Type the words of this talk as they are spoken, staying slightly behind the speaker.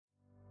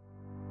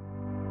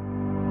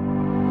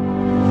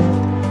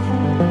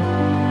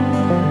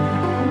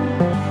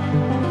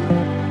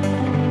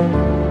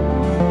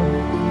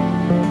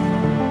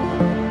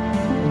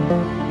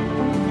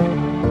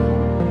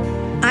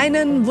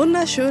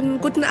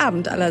wunderschönen guten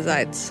Abend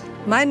allerseits.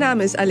 Mein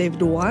Name ist Alev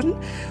Doan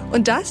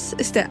und das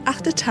ist der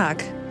 8.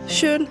 Tag.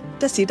 Schön,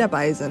 dass Sie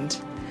dabei sind.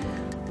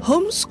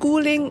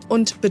 Homeschooling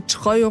und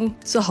Betreuung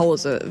zu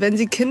Hause. Wenn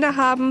Sie Kinder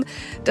haben,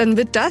 dann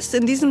wird das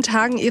in diesen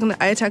Tagen Ihren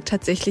Alltag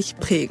tatsächlich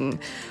prägen.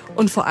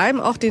 Und vor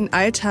allem auch den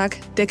Alltag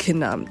der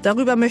Kinder.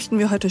 Darüber möchten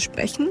wir heute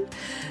sprechen.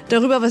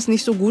 Darüber, was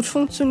nicht so gut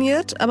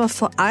funktioniert, aber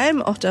vor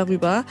allem auch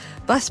darüber,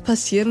 was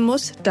passieren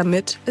muss,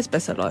 damit es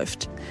besser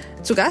läuft.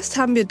 Zu Gast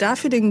haben wir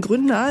dafür den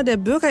Gründer der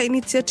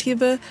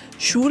Bürgerinitiative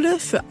Schule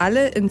für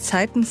alle in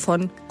Zeiten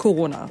von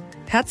Corona.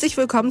 Herzlich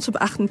willkommen zum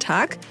 8.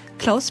 Tag,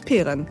 Klaus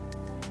Pehren.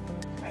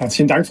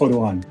 Herzlichen Dank, Frau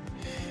Doan.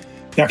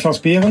 Ja, Klaus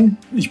Pehren,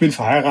 ich bin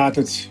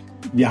verheiratet.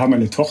 Wir haben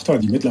eine Tochter,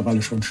 die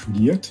mittlerweile schon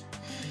studiert.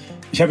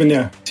 Ich habe in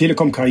der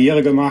Telekom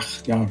Karriere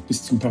gemacht, ja,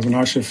 bis zum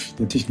Personalchef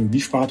der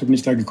Technologiesparte bin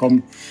ich da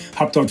gekommen.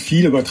 Habe dort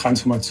viel über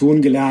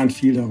Transformation gelernt,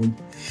 viel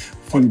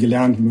davon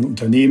gelernt, wie man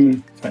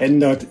Unternehmen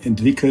verändert,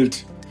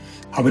 entwickelt.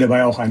 Habe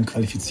dabei auch einen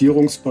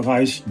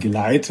Qualifizierungsbereich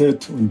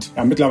geleitet und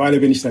ja, mittlerweile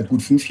bin ich seit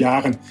gut 5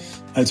 Jahren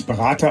als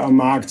Berater am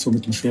Markt, so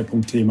mit dem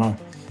Schwerpunktthema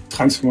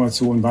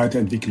Transformation,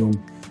 Weiterentwicklung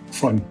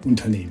von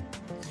Unternehmen.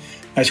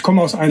 Ja, ich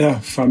komme aus einer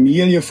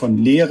Familie von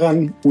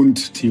Lehrern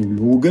und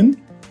Theologen.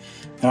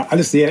 Ja,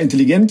 alles sehr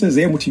intelligente,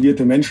 sehr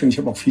motivierte Menschen. Ich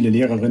habe auch viele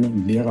Lehrerinnen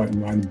und Lehrer in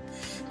meinem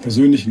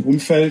persönlichen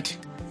Umfeld.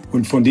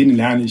 Und von denen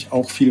lerne ich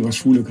auch viel, was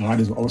Schule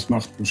gerade so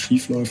ausmacht, wo es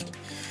schief läuft.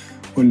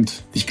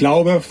 Und ich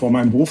glaube, vor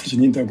meinem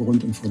beruflichen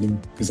Hintergrund und vor dem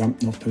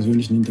gesamten auch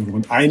persönlichen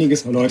Hintergrund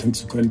einiges erläutern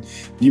zu können,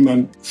 wie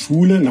man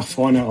Schule nach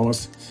vorne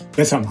heraus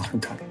besser machen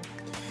kann.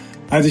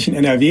 Als ich in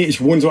NRW, ich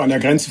wohne so an der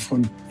Grenze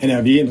von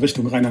NRW in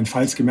Richtung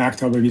Rheinland-Pfalz,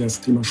 gemerkt habe, wie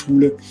das Thema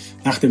Schule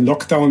nach dem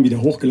Lockdown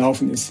wieder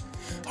hochgelaufen ist,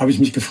 habe ich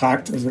mich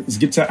gefragt, also es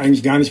gibt ja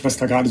eigentlich gar nicht, was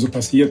da gerade so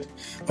passiert.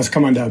 Was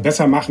kann man da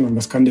besser machen und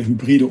was kann der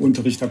hybride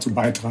Unterricht dazu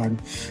beitragen,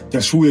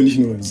 dass Schule nicht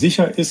nur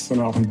sicher ist,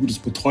 sondern auch ein gutes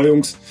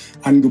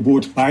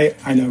Betreuungsangebot bei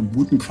einer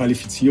guten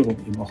Qualifizierung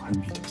eben auch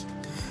anbietet.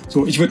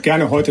 So, ich würde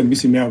gerne heute ein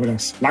bisschen mehr über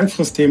das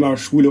Langfristthema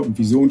Schule und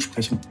Vision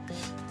sprechen.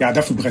 Ja,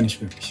 dafür brenne ich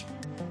wirklich.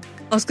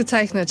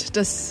 Ausgezeichnet.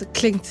 Das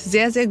klingt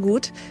sehr, sehr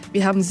gut.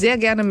 Wir haben sehr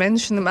gerne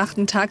Menschen im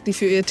 8. Tag, die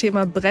für ihr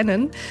Thema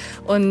brennen.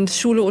 Und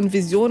Schule und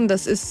Vision,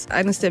 das ist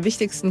eines der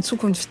wichtigsten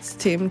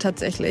Zukunftsthemen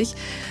tatsächlich.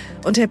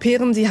 Und Herr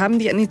Pehren, Sie haben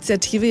die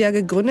Initiative ja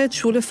gegründet.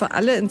 Schule für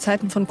alle in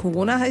Zeiten von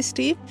Corona heißt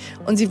die.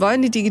 Und Sie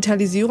wollen die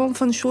Digitalisierung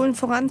von Schulen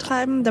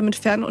vorantreiben, damit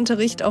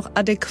Fernunterricht auch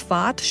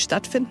adäquat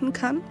stattfinden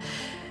kann.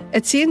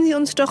 Erzählen Sie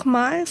uns doch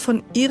mal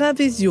von Ihrer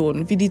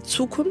Vision, wie die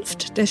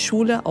Zukunft der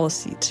Schule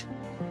aussieht.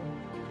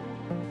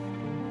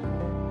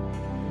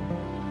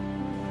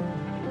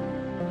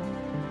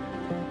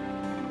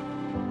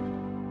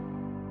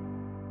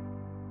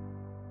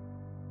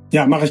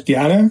 Ja, mache ich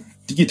gerne.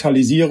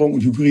 Digitalisierung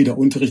und hybrider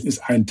Unterricht ist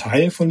ein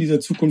Teil von dieser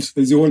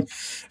Zukunftsvision.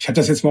 Ich habe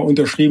das jetzt mal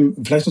unterschrieben,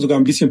 vielleicht sogar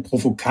ein bisschen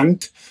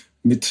provokant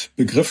mit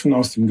Begriffen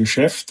aus dem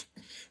Geschäft.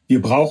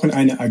 Wir brauchen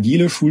eine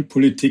agile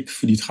Schulpolitik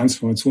für die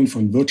Transformation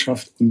von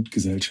Wirtschaft und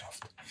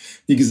Gesellschaft.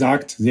 Wie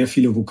gesagt, sehr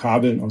viele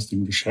Vokabeln aus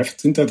dem Geschäft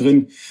sind da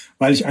drin,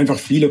 weil ich einfach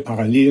viele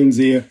Parallelen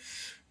sehe,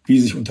 wie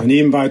sich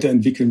Unternehmen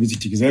weiterentwickeln, wie sich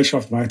die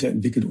Gesellschaft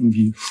weiterentwickelt und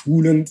wie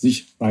Schulen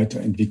sich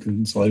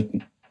weiterentwickeln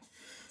sollten.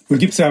 Nun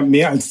gibt es ja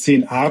mehr als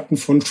 10 Arten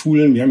von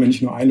Schulen. Wir haben ja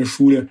nicht nur eine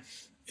Schule.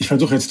 Ich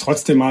versuche jetzt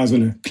trotzdem mal so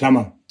eine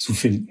Klammer zu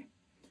finden.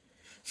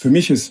 Für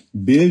mich ist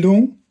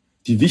Bildung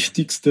die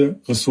wichtigste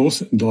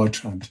Ressource in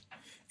Deutschland.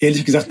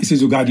 Ehrlich gesagt ist sie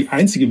sogar die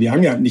einzige. Wir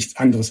haben ja nichts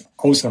anderes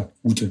außer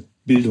gute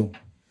Bildung.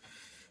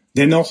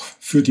 Dennoch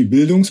führt die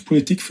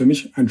Bildungspolitik für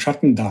mich ein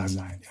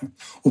Schattendasein. Ja?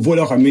 Obwohl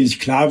auch allmählich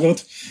klar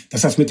wird,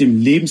 dass das mit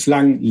dem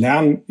lebenslangen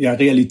Lernen ja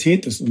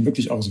Realität ist und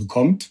wirklich auch so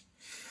kommt.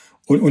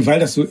 Und weil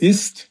das so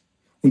ist,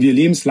 und wir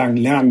lebenslang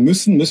lernen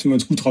müssen wir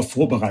uns gut darauf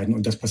vorbereiten.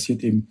 Und das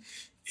passiert eben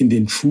in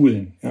den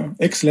Schulen. Ja.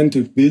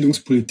 Exzellente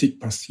Bildungspolitik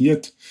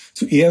passiert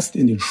zuerst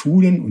in den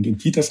Schulen und in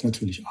Kitas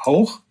natürlich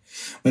auch,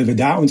 weil wir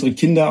da unsere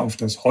Kinder auf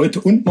das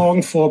Heute und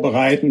Morgen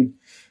vorbereiten,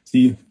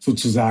 sie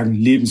sozusagen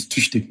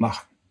lebenstüchtig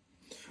machen.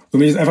 Und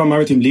wenn ich jetzt einfach mal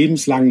mit dem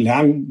lebenslangen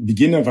Lernen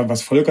beginne,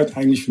 was folgert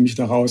eigentlich für mich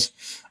daraus?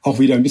 Auch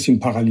wieder ein bisschen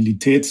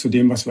Parallelität zu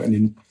dem, was wir in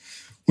den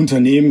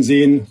Unternehmen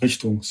sehen,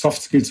 Richtung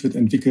Soft Skills wird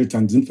entwickelt,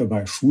 dann sind wir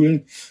bei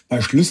Schulen,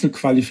 bei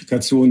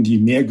Schlüsselqualifikationen, die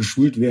mehr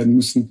geschult werden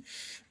müssen,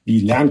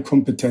 wie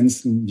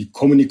Lernkompetenzen, wie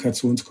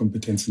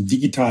Kommunikationskompetenzen,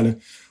 digitale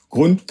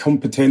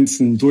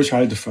Grundkompetenzen,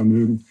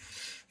 Durchhaltevermögen,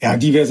 ja,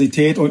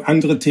 Diversität und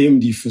andere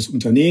Themen, die fürs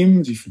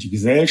Unternehmen, die für die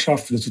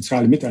Gesellschaft, für das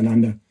soziale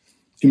Miteinander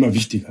immer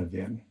wichtiger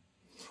werden.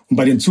 Und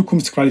bei den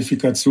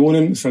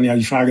Zukunftsqualifikationen ist dann ja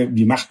die Frage,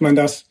 wie macht man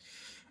das?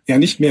 Ja,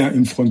 nicht mehr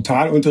im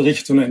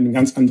Frontalunterricht, sondern in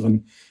ganz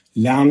anderen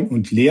Lern-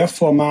 und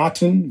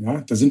Lehrformaten. Ja,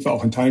 da sind wir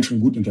auch in Teilen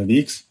schon gut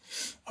unterwegs.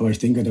 Aber ich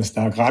denke, dass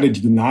da gerade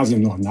die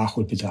Gymnasien noch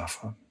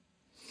Nachholbedarf haben.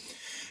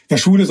 Ja,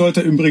 Schule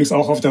sollte übrigens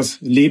auch auf das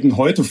Leben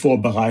heute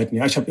vorbereiten.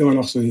 Ja, ich habe immer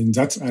noch so den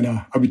Satz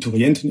einer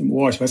Abiturientin im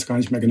Ohr. Ich weiß gar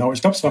nicht mehr genau.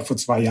 Ich glaube, es war vor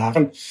 2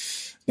 Jahren.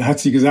 Da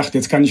hat sie gesagt,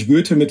 jetzt kann ich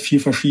Goethe mit 4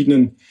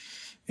 verschiedenen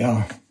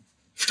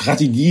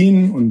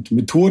Strategien und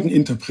Methoden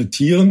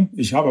interpretieren.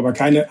 Ich habe aber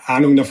keine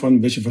Ahnung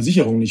davon, welche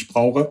Versicherungen ich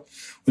brauche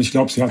Und ich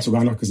glaube, sie hat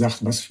sogar noch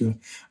gesagt, was für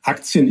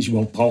Aktien ich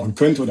überhaupt brauchen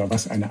könnte oder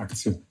was eine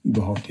Aktie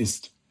überhaupt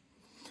ist.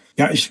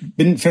 Ja, ich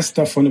bin fest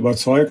davon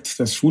überzeugt,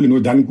 dass Schule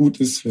nur dann gut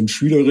ist, wenn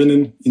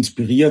Schülerinnen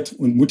inspiriert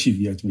und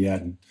motiviert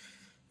werden.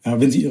 Ja,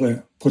 wenn sie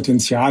ihre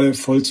Potenziale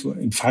voll zur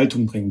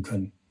Entfaltung bringen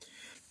können.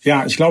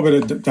 Ja, ich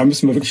glaube, da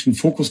müssen wir wirklich den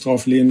Fokus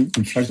drauf legen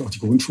und vielleicht auch die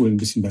Grundschulen ein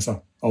bisschen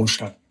besser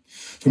ausstatten.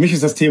 Für mich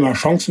ist das Thema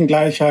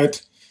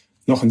Chancengleichheit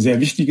noch ein sehr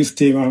wichtiges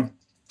Thema.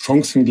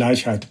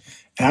 Chancengleichheit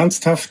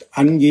ernsthaft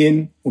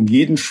angehen, um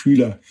jeden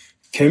Schüler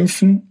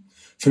kämpfen.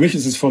 Für mich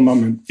ist es von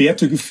meinem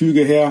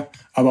Wertegefüge her,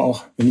 aber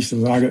auch, wenn ich so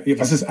sage,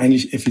 was ist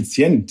eigentlich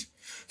effizient?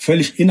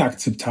 Völlig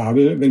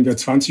inakzeptabel, wenn wir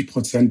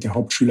 20% der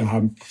Hauptschüler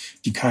haben,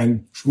 die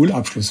keinen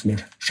Schulabschluss mehr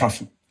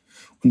schaffen.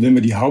 Und wenn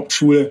wir die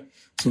Hauptschule,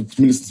 so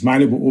zumindest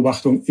meine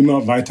Beobachtung,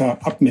 immer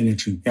weiter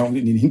abmanagen, ja, und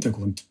in den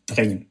Hintergrund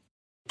drängen.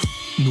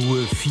 Nur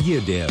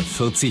 4 der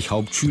 40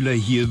 Hauptschüler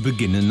hier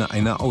beginnen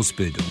eine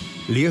Ausbildung.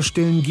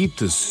 Lehrstellen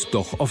gibt es,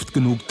 doch oft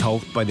genug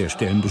taucht bei der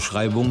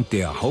Stellenbeschreibung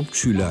der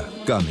Hauptschüler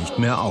gar nicht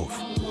mehr auf.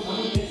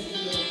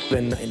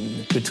 Wenn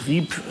ein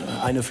Betrieb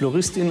eine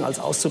Floristin als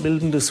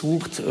Auszubildende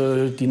sucht,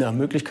 die nach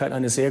Möglichkeit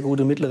eine sehr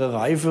gute mittlere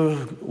Reife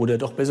oder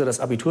doch besser das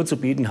Abitur zu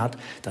bieten hat,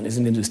 dann ist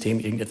in dem System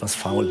irgendetwas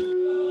faul.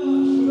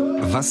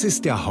 Was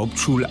ist der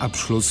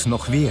Hauptschulabschluss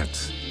noch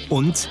wert?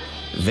 Und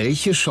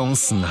welche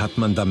Chancen hat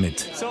man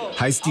damit?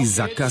 Heißt die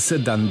Sackgasse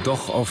dann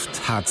doch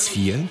oft Hartz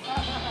IV?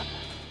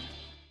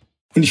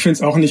 Und ich finde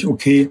es auch nicht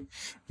okay,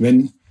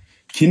 wenn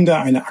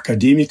Kinder einer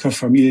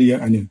Akademikerfamilie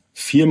eine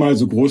 4-mal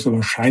so große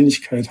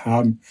Wahrscheinlichkeit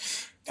haben,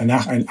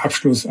 danach einen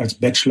Abschluss als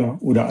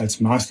Bachelor oder als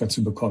Master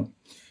zu bekommen.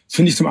 Das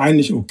finde ich zum einen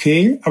nicht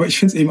okay, aber ich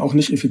finde es eben auch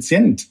nicht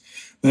effizient,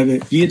 weil wir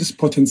jedes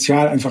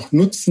Potenzial einfach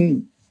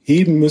nutzen,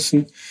 heben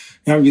müssen.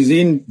 Ja, wir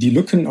sehen die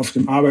Lücken auf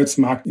dem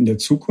Arbeitsmarkt in der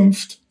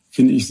Zukunft,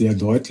 finde ich sehr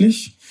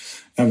deutlich.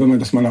 Ja, wenn man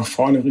das mal nach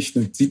vorne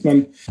richtet, sieht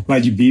man,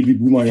 weil die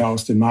Babyboomer ja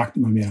aus dem Markt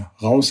immer mehr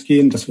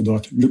rausgehen, dass wir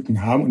dort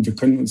Lücken haben. Und wir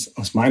können uns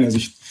aus meiner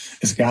Sicht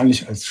es gar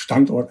nicht als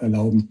Standort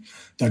erlauben,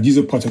 da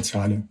diese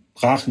Potenziale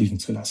brach liegen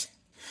zu lassen.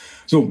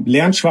 So,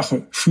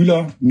 lernschwache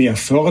Schüler mehr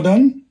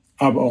fördern,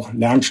 aber auch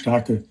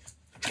lernstarke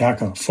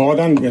stärker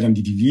fordern, wäre dann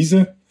die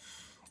Devise.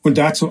 Und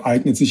dazu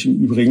eignet sich im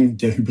Übrigen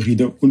der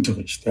hybride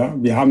Unterricht. Ja,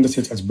 wir haben das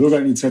jetzt als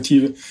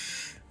Bürgerinitiative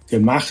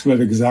gemacht, weil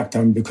wir gesagt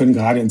haben, wir können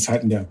gerade in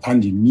Zeiten der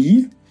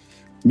Pandemie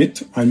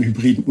mit einem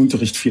hybriden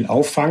Unterricht viel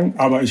auffangen.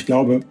 Aber ich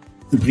glaube,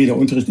 hybrider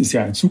Unterricht ist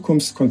ja ein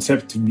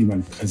Zukunftskonzept, wie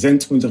man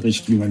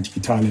Präsenzunterricht, wie man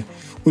digitale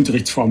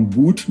Unterrichtsformen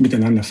gut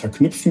miteinander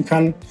verknüpfen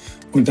kann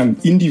und dann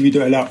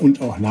individueller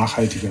und auch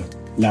nachhaltiger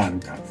lernen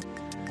kann.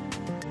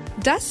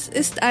 Das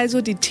ist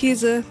also die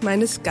These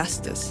meines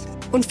Gastes.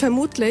 Und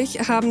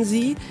vermutlich haben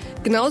Sie,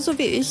 genauso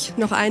wie ich,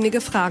 noch einige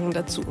Fragen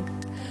dazu.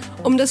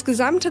 Um das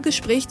gesamte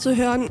Gespräch zu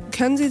hören,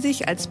 können Sie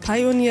sich als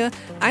Pionier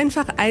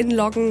einfach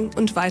einloggen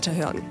und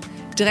weiterhören.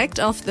 Direkt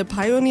auf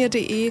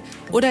thepioneer.de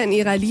oder in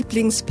Ihrer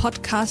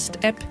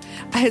Lieblings-Podcast-App,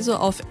 also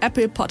auf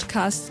Apple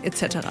Podcasts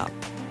etc.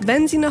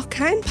 Wenn Sie noch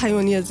kein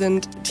Pionier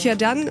sind,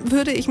 dann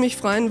würde ich mich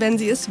freuen, wenn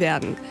Sie es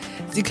werden.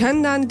 Sie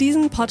können dann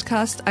diesen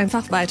Podcast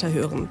einfach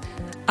weiterhören.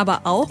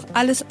 Aber auch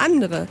alles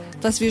andere,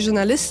 was wir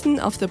Journalisten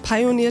auf The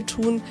Pioneer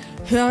tun,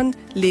 hören,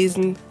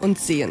 lesen und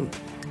sehen.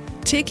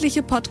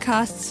 Tägliche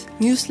Podcasts,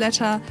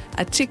 Newsletter,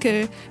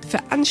 Artikel,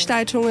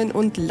 Veranstaltungen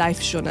und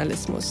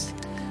Live-Journalismus.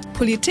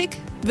 Politik,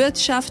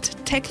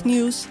 Wirtschaft,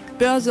 Tech-News,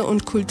 Börse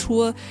und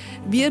Kultur.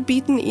 Wir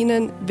bieten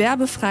Ihnen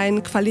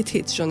werbefreien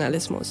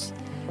Qualitätsjournalismus.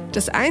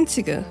 Das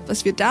Einzige,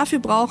 was wir dafür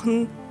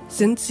brauchen,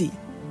 sind Sie.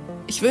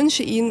 Ich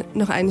wünsche Ihnen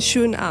noch einen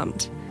schönen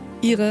Abend.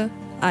 Ihre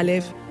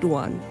Alev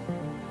Doğan.